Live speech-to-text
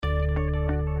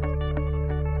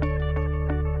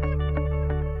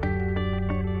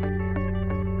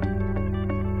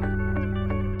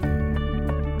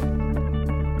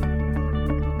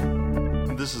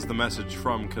message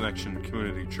from Connection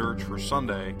Community Church for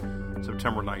Sunday,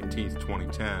 September 19th,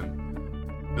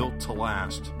 2010. Built to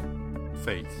Last,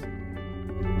 Faith.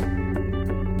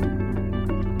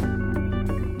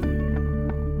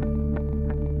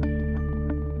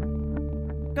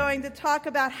 Going to talk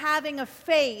about having a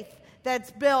faith that's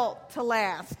built to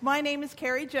last. My name is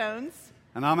Carrie Jones.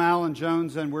 And I'm Alan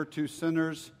Jones, and we're two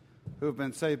sinners who have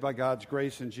been saved by God's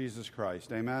grace in Jesus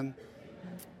Christ. Amen?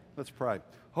 Let's pray.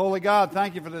 Holy God,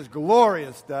 thank you for this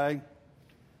glorious day.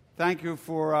 Thank you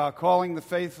for calling the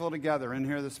faithful together in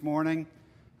here this morning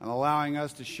and allowing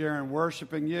us to share in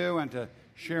worshiping you and to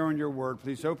share in your word.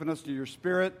 Please open us to your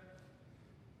spirit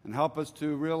and help us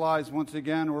to realize once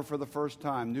again, or for the first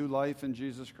time, new life in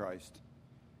Jesus Christ.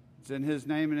 It's in his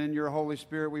name and in your Holy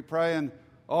Spirit we pray, and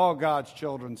all God's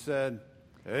children said,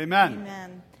 Amen.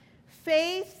 Amen.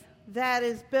 Faith that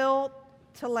is built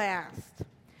to last.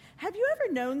 Have you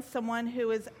ever known someone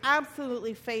who is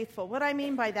absolutely faithful? What I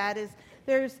mean by that is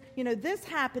there's, this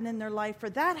happened in their life or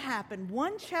that happened,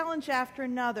 one challenge after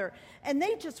another, and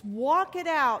they just walk it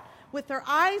out with their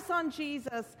eyes on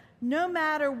Jesus no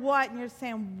matter what, and you're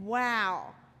saying,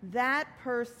 wow, that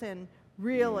person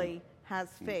really has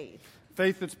faith.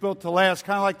 Faith that's built to last,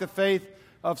 kind of like the faith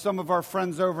of some of our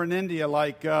friends over in India,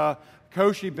 like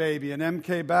Koshi Baby and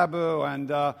M.K. Babu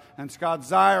and Scott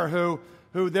Zire, who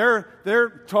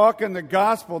they're talking the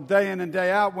gospel day in and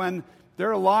day out when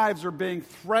their lives are being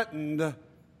threatened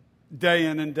day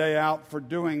in and day out for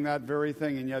doing that very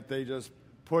thing, and yet they just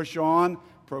push on,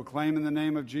 proclaiming the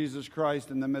name of Jesus Christ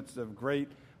in the midst of great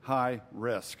high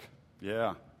risk.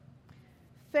 Yeah.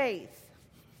 Faith,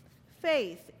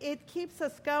 it keeps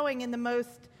us going in the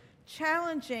most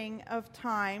challenging of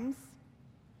times.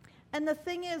 And the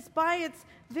thing is, by its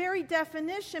very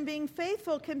definition, being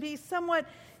faithful can be somewhat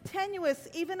tenuous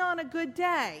even on a good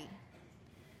day.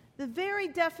 The very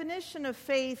definition of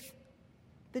faith,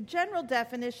 the general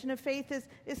definition of faith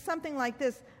is something like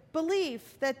this: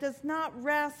 belief that does not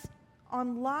rest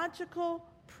on logical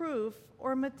proof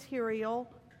or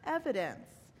material evidence.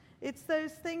 It's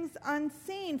those things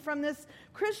unseen. From this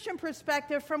Christian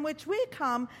perspective from which we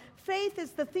come, faith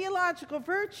is the theological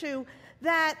virtue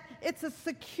that it's a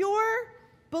secure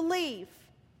belief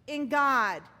in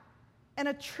God and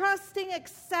a trusting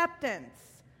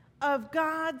acceptance of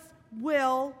God's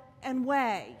will and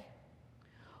way.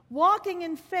 Walking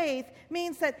in faith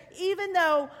means that even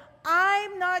though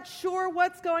I'm not sure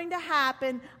what's going to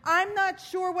happen, I'm not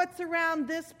sure what's around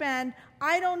this bend,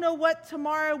 I don't know what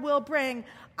tomorrow will bring,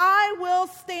 I will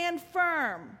stand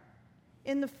firm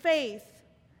in the faith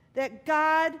that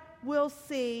God will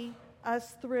see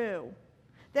us through,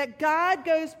 that God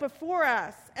goes before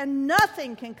us and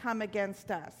nothing can come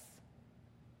against us.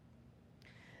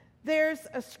 There's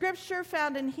a scripture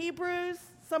found in Hebrews.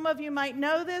 Some of you might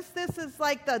know this. This is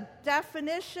like the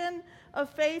definition of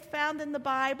faith found in the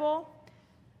Bible.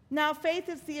 Now, faith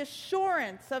is the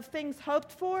assurance of things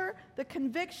hoped for, the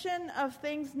conviction of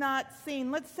things not seen.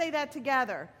 Let's say that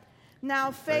together. Now,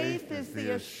 faith is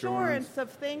the assurance of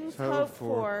things hoped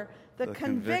for, the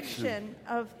conviction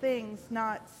of things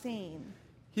not seen.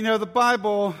 The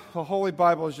Bible, the Holy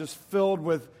Bible, is just filled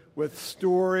with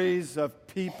stories of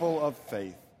people of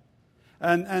faith.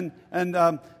 And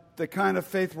the kind of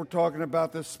faith we're talking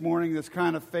about this morning, this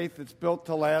kind of faith that's built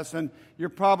to last, and you're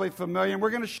probably familiar. And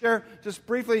we're going to share just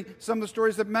briefly some of the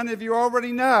stories that many of you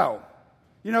already know.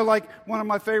 Like one of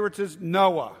my favorites is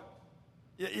Noah.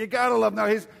 You got to love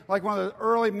Noah. He's like one of the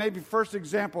early, maybe first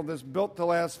example of this built to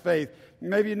last faith.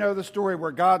 Maybe you know the story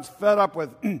where God's fed up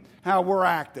with how we're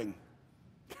acting.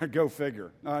 Go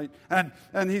figure. All right?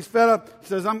 And he's fed up. He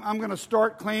says, I'm going to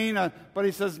start clean. But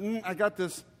he says, I got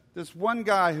this one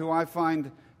guy who I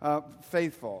find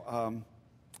faithful.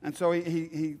 And so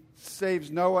he saves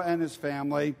Noah and his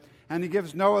family, and he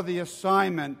gives Noah the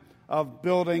assignment of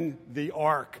building the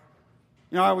ark.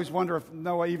 I always wonder if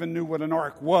Noah even knew what an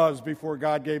ark was before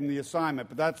God gave him the assignment,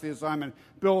 but that's the assignment: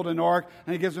 build an ark.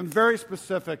 And he gives him very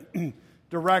specific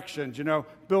directions,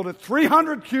 build it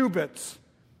 300 cubits.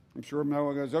 I'm sure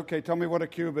Noah goes, okay, tell me what a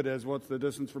cubit is. What's the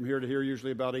distance from here to here?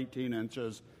 Usually about 18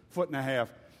 inches, foot and a half.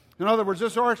 In other words,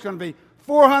 this ark's going to be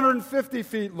 450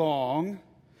 feet long.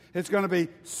 It's going to be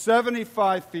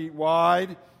 75 feet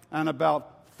wide and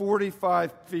about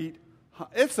 45 feet high.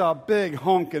 It's a big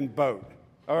honking boat,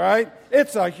 all right?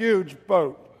 It's a huge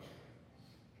boat.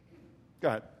 Go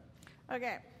ahead.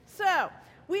 Okay, so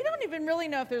we don't even really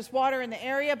know if there's water in the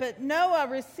area, but Noah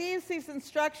receives these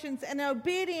instructions, and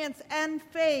obedience and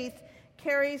faith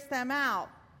carries them out.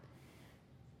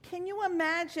 Can you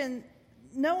imagine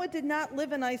Noah did not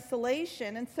live in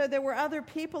isolation, and so there were other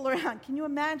people around. Can you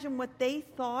imagine what they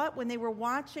thought when they were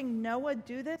watching Noah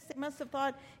do this? They must have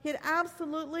thought he had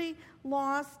absolutely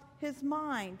lost his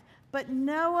mind. But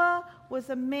Noah was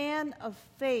a man of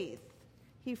faith.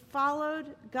 He followed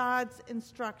God's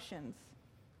instructions.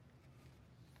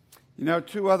 You know,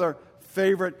 two other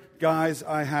favorite guys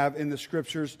I have in the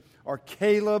scriptures are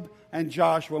Caleb and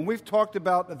Joshua. And we've talked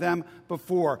about them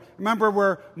before. Remember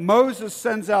where Moses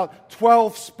sends out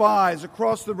 12 spies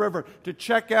across the river to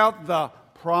check out the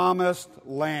promised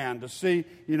land, to see,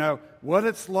 what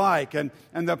it's like. And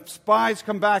the spies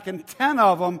come back, and 10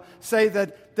 of them say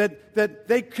that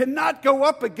they cannot go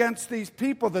up against these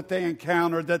people that they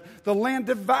encountered, that the land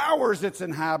devours its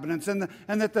inhabitants, and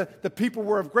that the people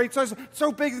were of great size.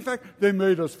 So big, in fact, they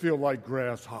made us feel like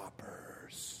grasshoppers.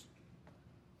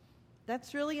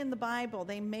 That's really in the Bible.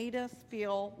 They made us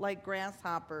feel like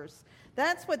grasshoppers.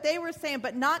 That's what they were saying,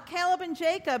 but not Caleb and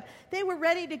Jacob. They were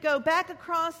ready to go back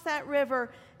across that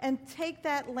river and take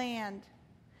that land.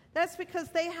 That's because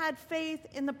they had faith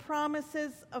in the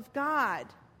promises of God.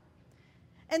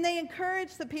 And they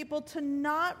encouraged the people to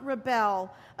not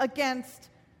rebel against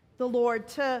the Lord,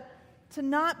 to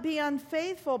not be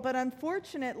unfaithful. But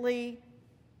unfortunately,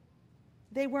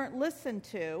 they weren't listened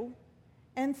to.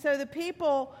 And so the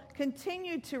people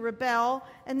continued to rebel,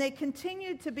 and they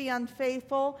continued to be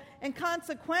unfaithful, and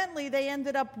consequently they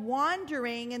ended up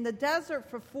wandering in the desert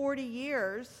for 40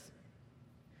 years.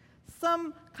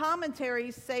 Some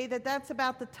commentaries say that that's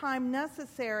about the time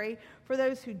necessary for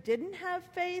those who didn't have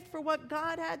faith for what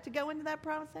God had to go into that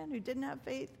promised land, who didn't have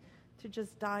faith, to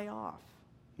just die off.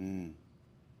 And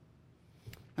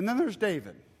then there's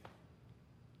David.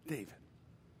 The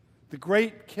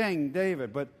great King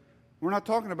David. But we're not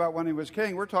talking about when he was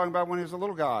king. We're talking about when he was a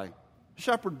little guy,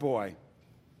 shepherd boy.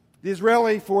 The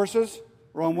Israeli forces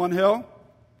were on one hill,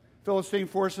 Philistine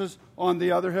forces on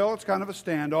the other hill. It's kind of a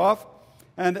standoff.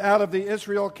 And out of the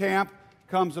Israel camp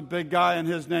comes a big guy, and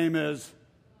his name is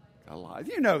Goliath.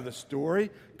 You know the story.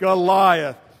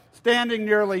 Goliath, standing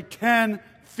nearly 10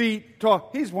 feet tall.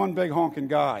 He's one big honking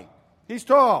guy. He's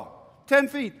tall, 10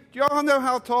 feet. Do you all know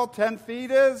how tall 10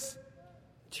 feet is?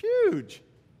 It's huge.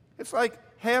 It's like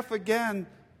half again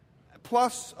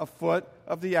plus a foot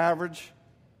of the average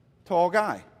tall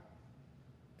guy.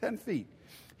 10 feet.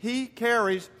 He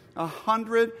carries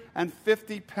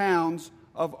 150 pounds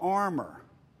of armor.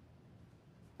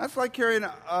 That's like carrying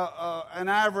an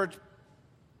average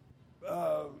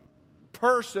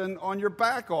person on your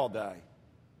back all day.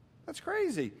 That's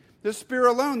crazy. This spear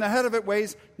alone, the head of it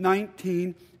weighs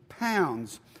 19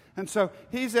 pounds. And so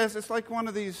he's asked, it's like one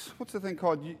of these, what's the thing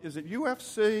called? Is it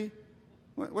UFC?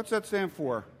 What's that stand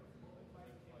for?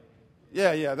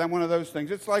 Yeah, that one of those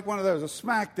things. It's like one of those, a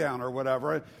smackdown or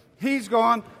whatever. He's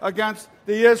gone against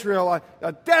the Israelite,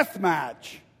 a death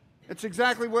match. It's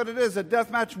exactly what it is, a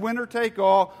death match, winner take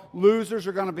all. Losers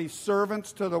are going to be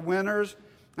servants to the winners.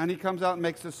 And he comes out and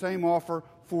makes the same offer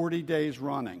 40 days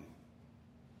running.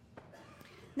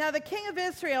 Now the king of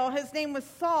Israel, his name was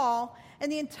Saul,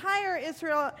 and the entire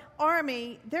Israel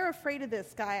army, they're afraid of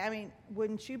this guy. I mean,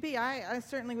 wouldn't you be? I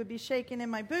certainly would be shaking in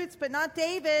my boots, but not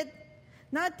David.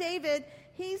 Not David.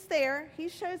 He's there. He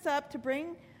shows up to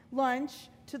bring lunch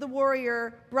to the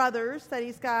warrior brothers that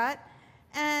he's got.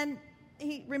 And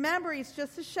remember, he's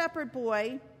just a shepherd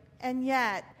boy, and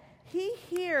yet he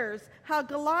hears how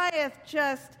Goliath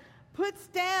just puts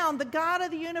down the God of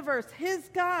the universe, his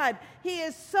God. He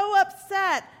is so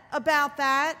upset about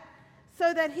that,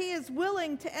 so that he is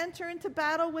willing to enter into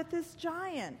battle with this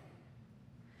giant.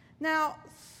 Now,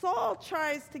 Saul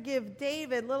tries to give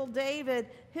little David,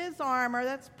 his armor.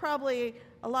 That's probably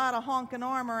a lot of honking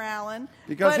armor, Alan.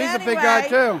 Because he's a big guy,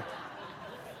 too.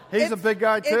 He's a big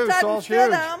guy, too. Saul's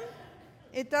huge.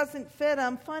 It doesn't fit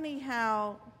him. Funny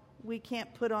how we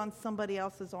can't put on somebody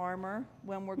else's armor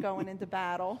when we're going into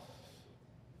battle.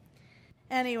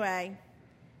 Anyway,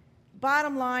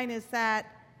 bottom line is that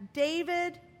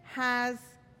David has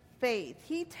faith.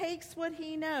 He takes what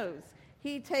he knows.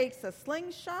 He takes a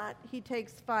slingshot. He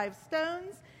takes 5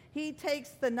 stones. He takes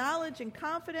the knowledge and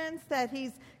confidence that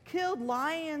he's killed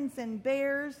lions and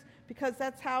bears, because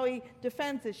that's how he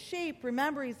defends his sheep.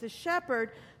 Remember, he's a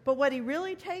shepherd. But what he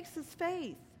really takes is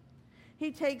faith.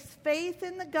 He takes faith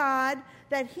in the God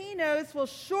that he knows will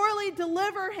surely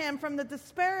deliver him from the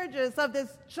disparages of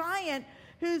this giant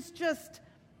who's just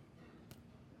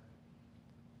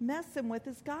messing with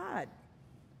his God,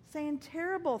 saying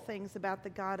terrible things about the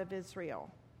God of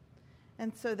Israel.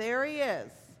 And so there he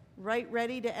is, right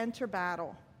ready to enter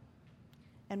battle,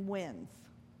 and wins.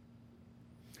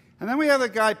 And then we have the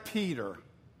guy Peter.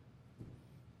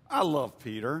 I love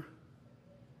Peter.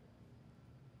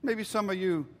 Maybe some of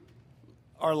you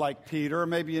are like Peter, or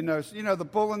maybe you know the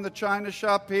bull in the china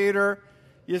shop, Peter.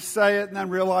 You say it and then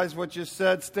realize what you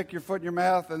said, stick your foot in your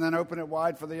mouth, and then open it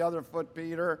wide for the other foot,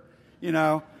 Peter. You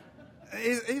know,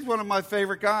 he's one of my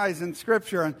favorite guys in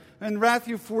Scripture. And in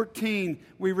Matthew 14,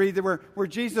 we read that where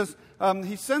Jesus,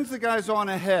 he sends the guys on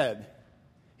ahead.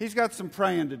 He's got some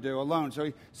praying to do alone. So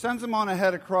he sends them on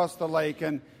ahead across the lake,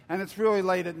 and it's really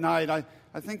late at night.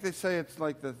 I think they say it's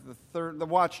like the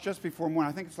watch just before morning.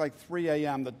 I think it's like 3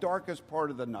 a.m., the darkest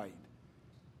part of the night.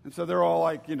 And so they're all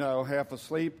like, half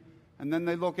asleep. And then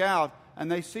they look out,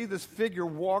 and they see this figure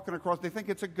walking across. They think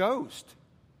it's a ghost.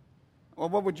 Well,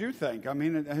 what would you think? I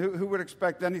mean, who would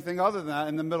expect anything other than that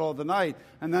in the middle of the night?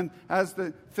 And then as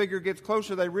the figure gets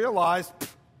closer, they realize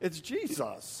it's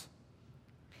Jesus.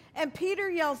 And Peter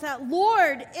yells out,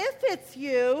 "Lord, if it's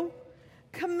you,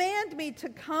 command me to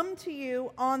come to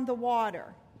you on the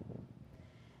water."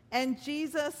 And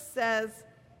Jesus says,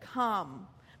 "Come."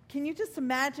 Can you just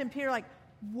imagine Peter like,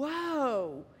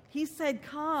 whoa, he said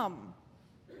come.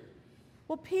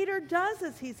 Well, Peter does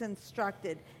as he's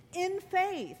instructed in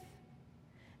faith.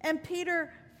 And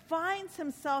Peter finds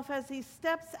himself as he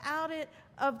steps out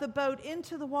of the boat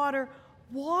into the water,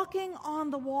 walking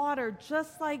on the water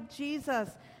just like Jesus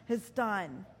has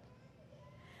done.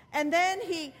 And then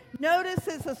he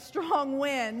notices a strong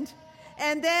wind,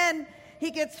 and then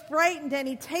he gets frightened and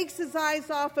he takes his eyes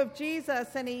off of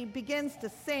Jesus and he begins to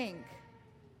sink.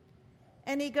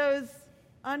 And he goes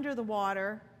under the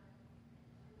water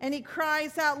and he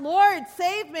cries out, "Lord,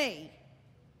 save me."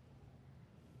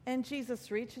 And Jesus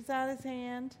reaches out his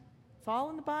hand. It's all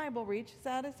in the Bible. Reaches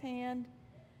out his hand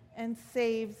and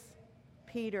saves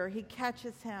Peter. He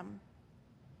catches him.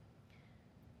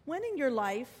 When in your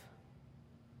life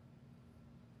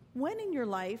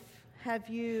have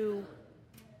you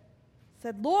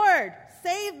said, "Lord,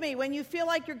 save me," when you feel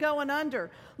like you're going under?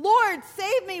 "Lord,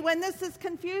 save me when this is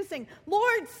confusing."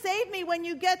 "Lord, save me when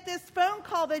you get this phone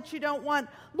call that you don't want."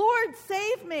 "Lord,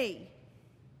 save me."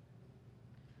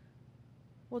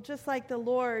 Well, just like the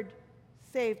Lord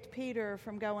saved Peter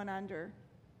from going under,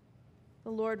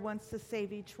 the Lord wants to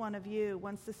save each one of you,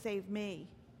 wants to save me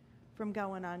from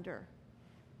going under.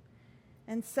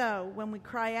 And so when we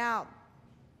cry out,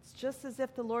 it's just as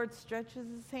if the Lord stretches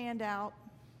his hand out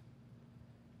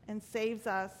and saves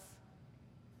us.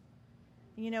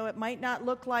 It might not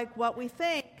look like what we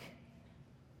think,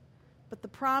 but the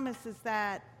promise is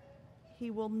that he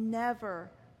will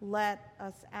never let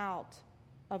us out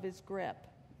of his grip,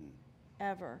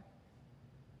 ever.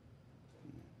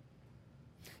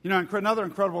 Another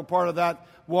incredible part of that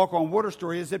walk on water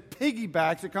story is it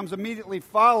piggybacks. It comes immediately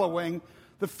following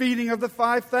the feeding of the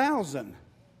 5,000.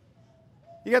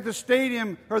 You got the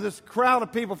stadium, or this crowd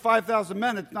of people, 5,000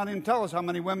 men. It's not even tell us how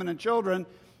many women and children.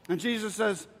 And Jesus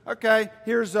says, "Okay,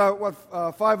 here's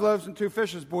 5 loaves and 2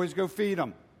 fishes, boys. Go feed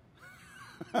them."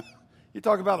 You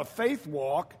talk about a faith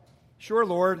walk. "Sure,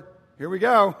 Lord. Here we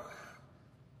go."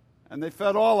 And they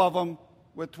fed all of them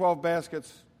with 12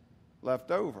 baskets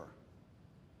left over.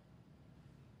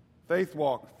 Faith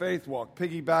walk,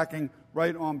 piggybacking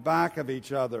right on back of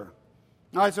each other.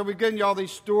 All right, so we've given you all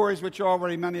these stories, which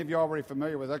many of you are already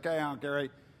familiar with. Okay,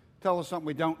 Gary, tell us something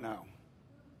we don't know.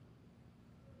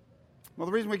 Well,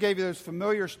 the reason we gave you those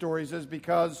familiar stories is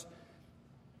because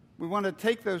we want to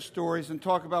take those stories and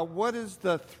talk about what is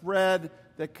the thread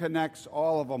that connects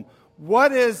all of them.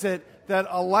 What is it that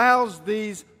allows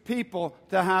these people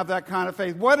to have that kind of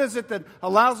faith? What is it that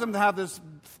allows them to have this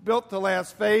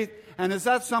built-to-last faith? And is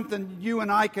that something you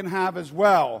and I can have as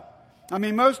well? I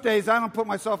mean, most days I don't put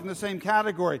myself in the same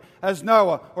category as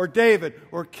Noah or David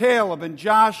or Caleb and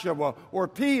Joshua or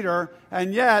Peter,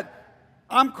 and yet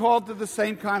I'm called to the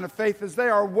same kind of faith as they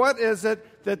are. What is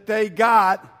it that they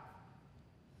got,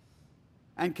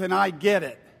 and can I get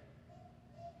it?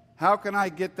 How can I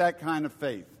get that kind of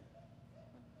faith?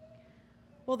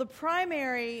 Well, the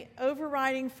primary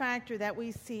overriding factor that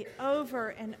we see over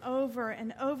and over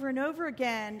and over and over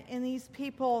again in these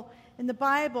people in the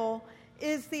Bible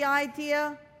is the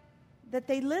idea that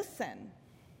they listen.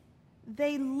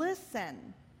 They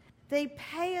listen. They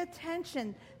pay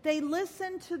attention. They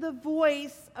listen to the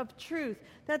voice of truth.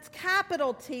 That's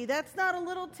capital T. That's not a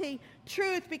little t.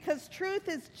 Truth, because truth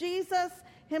is Jesus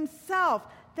himself.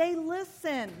 They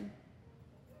listen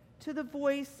to the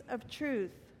voice of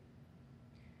truth.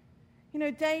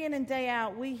 Day in and day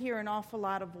out, we hear an awful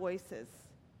lot of voices.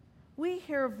 We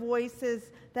hear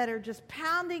voices that are just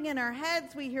pounding in our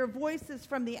heads. We hear voices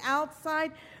from the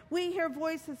outside. We hear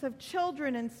voices of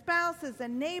children and spouses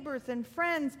and neighbors and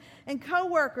friends and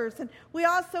coworkers. And we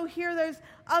also hear those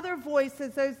other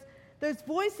voices, those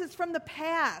voices from the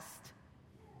past,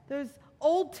 those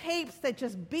old tapes that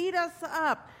just beat us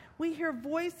up. We hear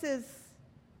voices,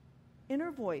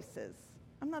 inner voices.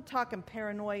 I'm not talking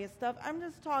paranoia stuff. I'm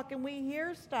just talking we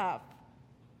hear stuff.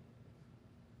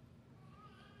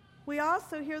 We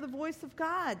also hear the voice of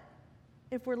God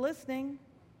if we're listening.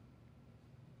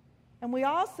 And we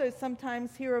also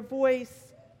sometimes hear a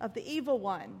voice of the evil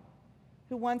one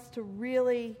who wants to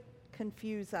really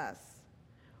confuse us.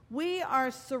 We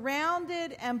are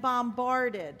surrounded and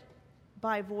bombarded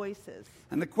by voices.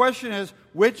 And the question is,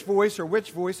 which voice or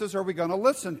which voices are we going to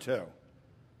listen to?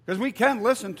 Because we can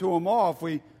listen to them all if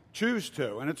we choose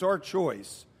to, and it's our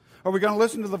choice. Are we going to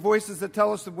listen to the voices that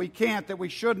tell us that we can't, that we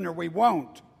shouldn't, or we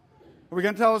won't? Are we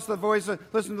going to listen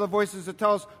to the voices that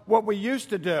tell us what we used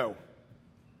to do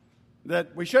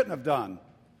that we shouldn't have done?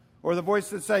 Or the voices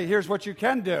that say, here's what you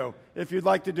can do if you'd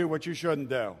like to do what you shouldn't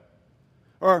do?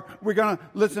 Or are we going to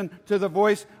listen to the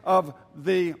voice of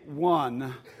the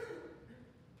one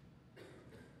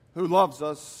who loves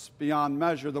us beyond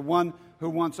measure, the one who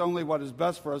wants only what is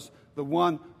best for us, the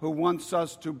one who wants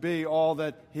us to be all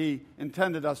that he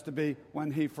intended us to be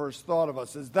when he first thought of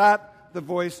us? Is that the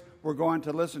voice we're going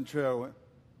to listen to?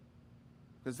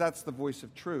 Because that's the voice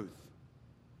of truth.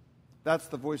 That's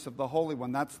the voice of the Holy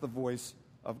One. That's the voice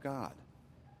of God.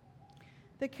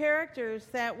 The characters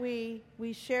that we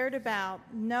shared about,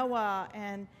 Noah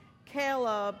and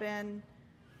Caleb and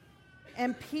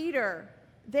Peter,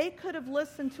 they could have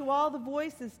listened to all the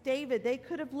voices. David, they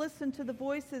could have listened to the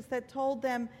voices that told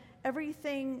them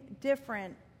everything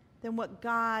different than what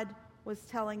God was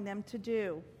telling them to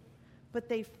do. But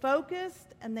they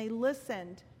focused and they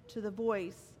listened to the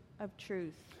voice of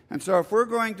truth. And so if we're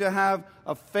going to have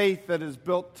a faith that is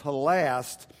built to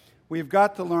last, we've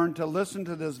got to learn to listen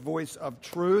to this voice of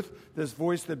truth, this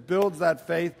voice that builds that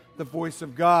faith, the voice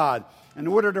of God. In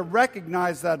order to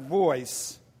recognize that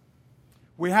voice,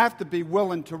 we have to be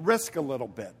willing to risk a little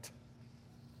bit.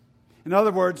 In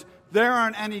other words, there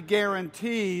aren't any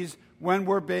guarantees when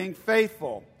we're being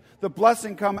faithful. The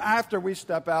blessing comes after we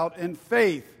step out in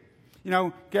faith. You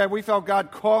know, we felt God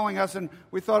calling us, and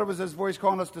we thought it was His voice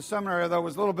calling us to seminary, though it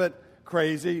was a little bit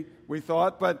crazy, we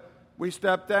thought, but we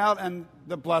stepped out and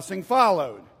the blessing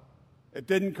followed. It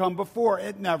didn't come before.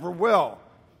 It never will.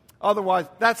 Otherwise,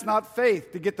 that's not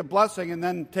faith, to get the blessing and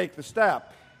then take the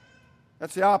step.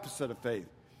 That's the opposite of faith.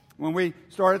 When we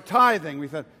started tithing, we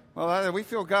thought, well, we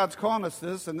feel God's calling us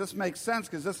this, and this makes sense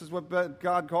because this is what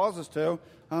God calls us to.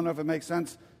 I don't know if it makes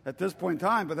sense at this point in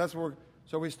time, but that's where.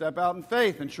 So we step out in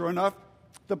faith, and sure enough,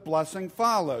 the blessing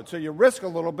followed. So you risk a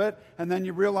little bit, and then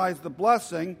you realize the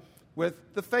blessing with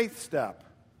the faith step.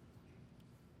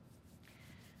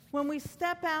 When we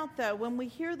step out, though, when we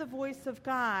hear the voice of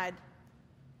God,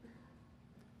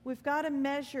 we've got to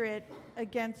measure it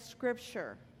against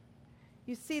Scripture.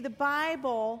 You see, the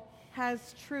Bible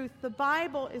has truth. The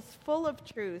Bible is full of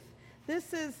truth.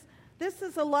 This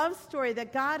is a love story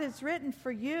that God has written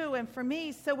for you and for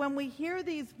me. So when we hear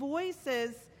these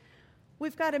voices,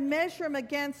 we've got to measure them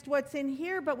against what's in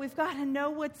here, but we've got to know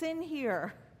what's in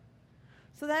here.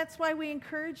 So that's why we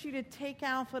encourage you to take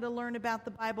Alpha to learn about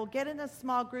the Bible. Get in a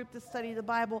small group to study the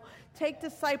Bible. Take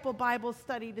Disciple Bible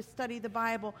Study to study the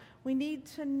Bible. We need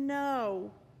to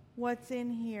know what's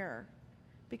in here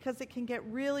because it can get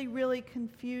really, really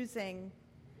confusing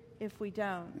if we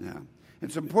don't. Yeah.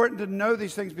 It's important to know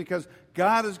these things because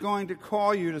God is going to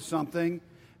call you to something,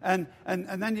 and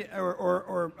then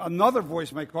or another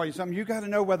voice might call you something. You got to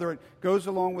know whether it goes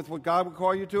along with what God would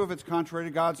call you to, if it's contrary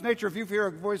to God's nature. If you hear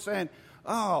a voice saying,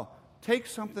 "Oh, take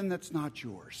something that's not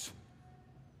yours.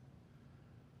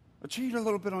 Cheat a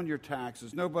little bit on your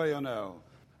taxes. Nobody will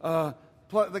know.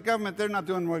 The government, they're not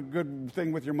doing a good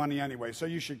thing with your money anyway, so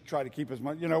you should try to keep as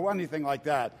much," anything like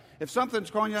that. If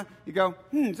something's calling you, you go,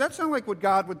 does that sound like what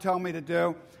God would tell me to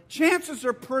do? Chances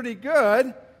are pretty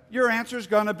good your answer's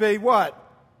going to be what?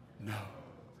 No.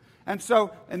 And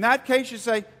so in that case, you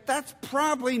say, that's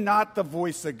probably not the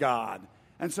voice of God,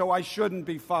 and so I shouldn't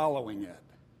be following it.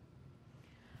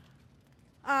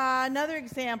 Another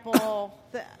example,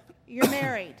 you're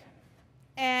married,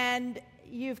 and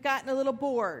you've gotten a little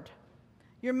bored.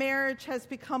 Your marriage has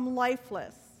become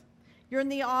lifeless. You're in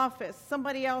the office.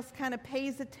 Somebody else kind of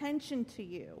pays attention to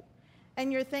you.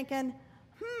 And you're thinking,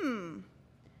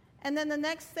 And then the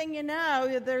next thing you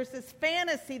know, there's this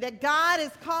fantasy that God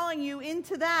is calling you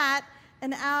into that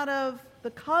and out of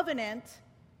the covenant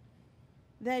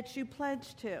that you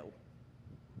pledged to.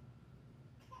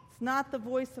 It's not the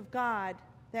voice of God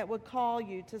that would call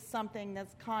you to something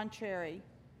that's contrary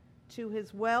to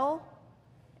His will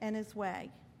and His way.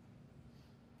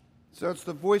 So it's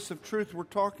the voice of truth we're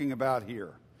talking about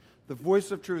here. The voice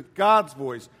of truth, God's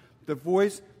voice, the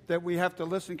voice that we have to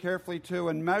listen carefully to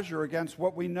and measure against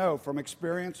what we know from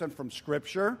experience and from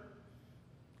Scripture.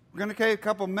 We're going to take a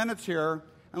couple minutes here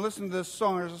and listen to this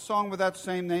song. There's a song with that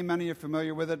same name. Many of you are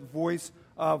familiar with it, Voice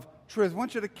of Truth. I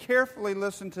want you to carefully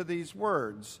listen to these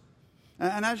words.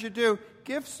 And as you do,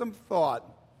 give some thought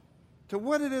to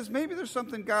what it is. Maybe there's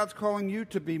something God's calling you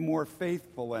to be more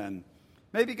faithful in.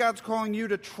 Maybe God's calling you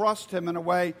to trust Him in a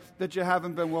way that you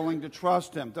haven't been willing to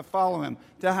trust Him, to follow Him,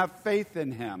 to have faith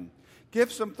in Him.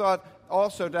 Give some thought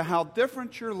also to how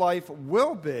different your life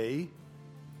will be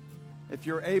if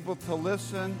you're able to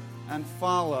listen and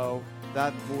follow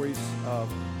that voice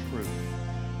of truth.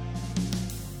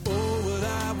 Oh, what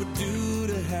I would do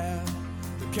to have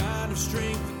the kind of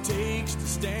strength it takes to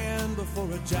stand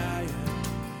before a giant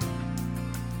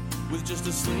with just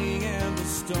a sling and a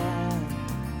stone,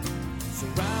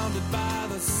 surrounded by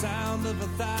the sound of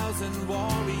 1,000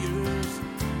 warriors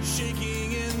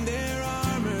shaking in their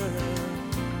armor,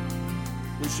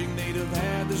 wishing they'd have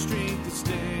had the strength to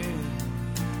stand.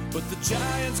 But the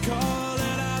giant's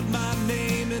calling out my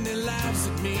name and he laughs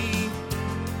at me,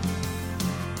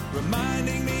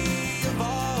 reminding me of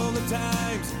all the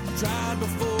times I've tried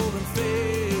before and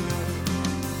failed.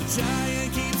 The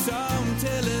giant keeps on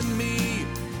telling me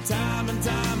time and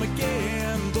time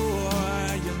again,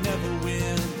 boy, you'll never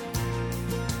win.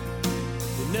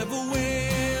 You'll never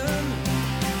win.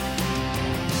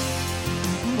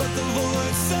 But the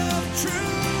voice of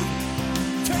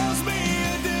truth tells me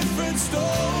a different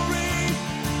story.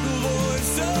 The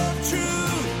voice of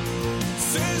truth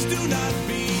says do not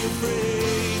be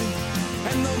afraid.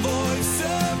 And the voice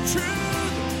of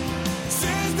truth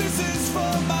says this is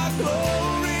for my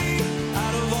glory.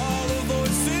 Out of all the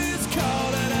voices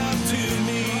calling out to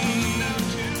me,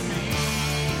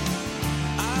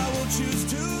 I will choose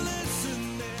to listen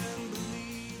and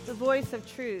believe. The voice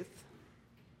of truth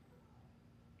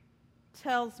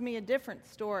tells me a different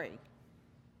story.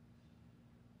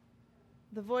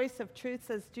 The voice of truth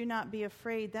says, do not be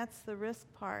afraid. That's the risk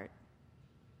part.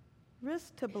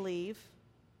 Risk to believe.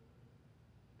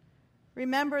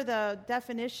 Remember the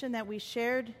definition that we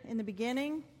shared in the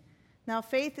beginning? Now,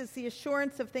 faith is the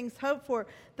assurance of things hoped for.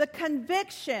 The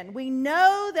conviction. We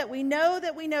know that we know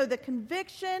that we know. The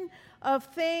conviction of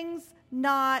things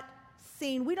not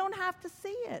seen. We don't have to see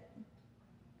it,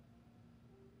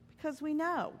 because we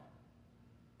know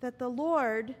that the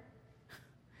Lord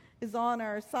is on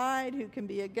our side. Who can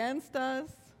be against us?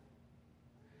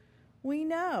 We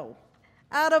know.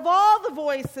 Out of all the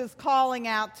voices calling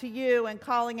out to you and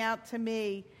calling out to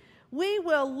me, we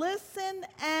will listen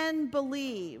and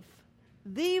believe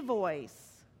the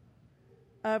voice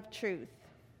of truth.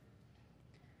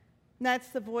 And that's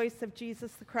the voice of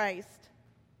Jesus the Christ,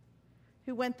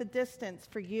 who went the distance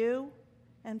for you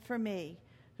and for me,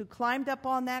 who climbed up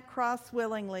on that cross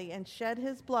willingly and shed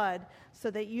his blood so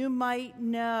that you might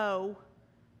know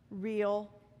real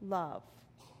love.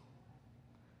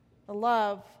 A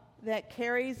love that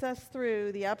carries us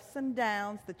through the ups and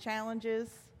downs, the challenges.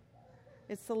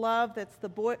 It's the love that's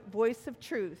the voice of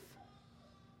truth.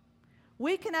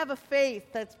 We can have a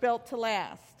faith that's built to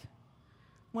last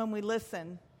when we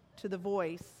listen to the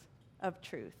voice of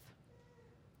truth.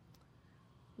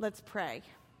 Let's pray.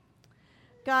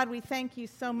 God, we thank you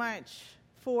so much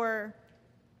for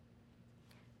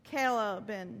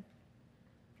Caleb and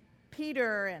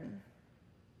Peter and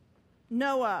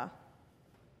Noah.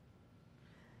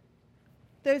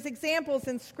 Those examples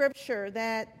in Scripture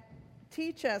that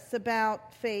teach us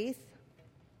about faith.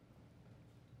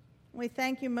 We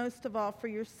thank you most of all for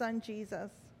your Son, Jesus,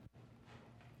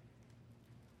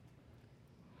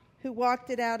 who walked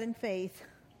it out in faith.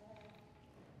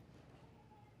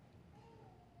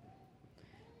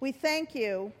 We thank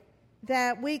you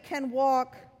that we can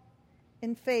walk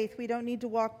in faith. We don't need to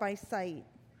walk by sight,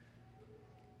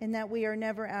 and that we are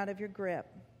never out of your grip.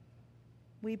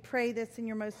 We pray this in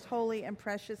your most holy and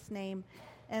precious name,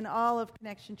 and all of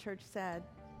Connection Church said.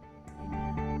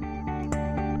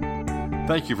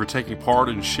 Thank you for taking part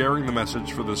in sharing the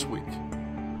message for this week.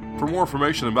 For more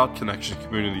information about Connection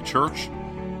Community Church,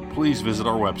 please visit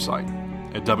our website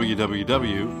at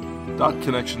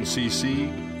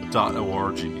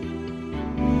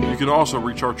www.connectioncc.org. You can also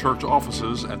reach our church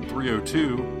offices at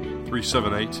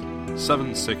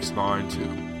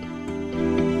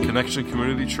 302-378-7692. Connection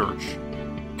Community Church,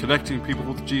 connecting people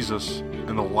with Jesus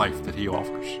and the life that he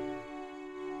offers.